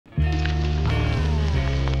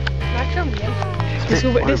Film again. This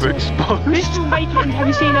will make it in. Have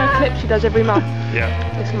you seen her clip she does every month? Yeah.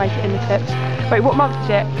 This will make it in the clips. Wait, what month is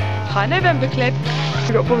it? Hi, November clip.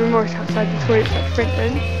 We've got Bobby Morris outside the toilets at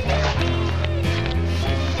Brinton.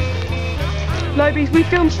 Lobies, we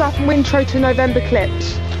film stuff and we intro to November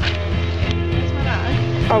clips.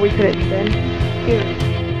 Oh, we put it in. Good.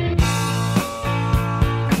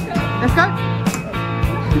 Let's go.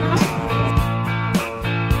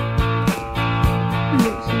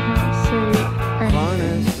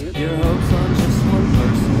 Harness your hopes on just one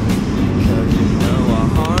person, because you know a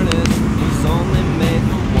harness is only made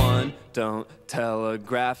for one. Don't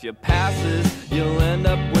telegraph your passes, you'll end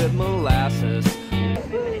up with molasses.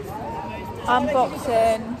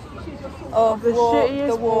 Unboxing of The Walk shittiest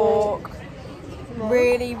the Walk.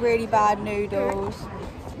 Really, really bad noodles.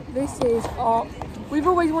 This is our... We've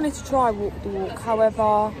always wanted to try Walk the Walk,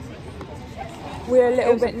 however, we're a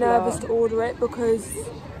little bit nervous to order it because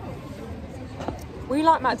we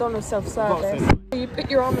like McDonald's self-service. You put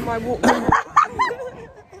your arm in my Walk the Walk.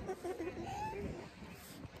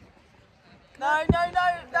 No,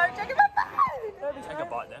 check it out. Take a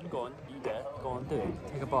bite then, go on, eat it, go on, do it.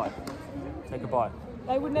 Take a bite. Take a bite.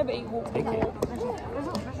 They would never eat Walk the Take it.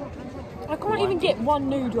 Walk. I can't even get one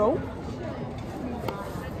noodle.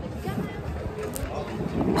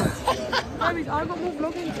 I've got more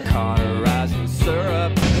vlogging to do. Cauterizing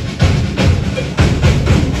syrup.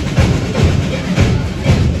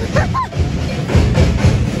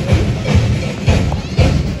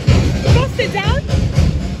 Bust it down.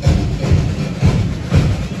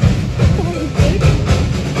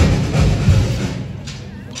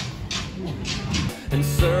 And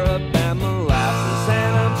syrup and molasses,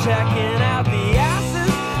 and I'm checking out the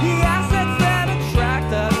assets that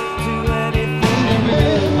attract us to anything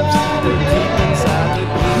new. They're deep inside the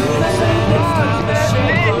grooves, and it's time to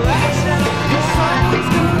shake for action. 'Cause someone's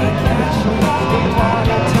gonna catch them. The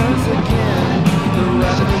party turns again, the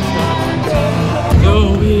record starts again.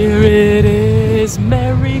 Oh, here it is,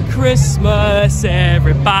 Merry Christmas,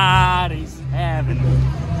 everybody's having it.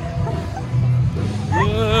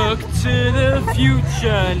 Look to the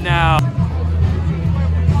future now.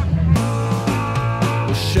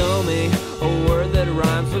 Well, show me a word that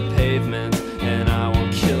rhymes with pavement, and I will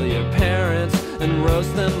kill your parents and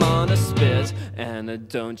roast them on a spit. And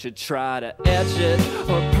don't you try to etch it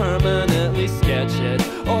or permanently sketch it,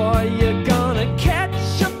 or you're gonna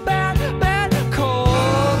catch a bad cold.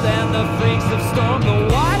 And the freaks have stormed the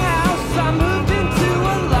White House. I moved into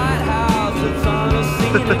a lighthouse. It's on a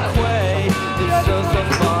scenic way. It's so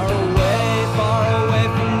far away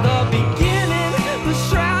from the beginning. The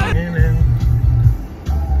shroud.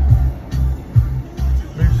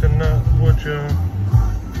 Loosen up, would you?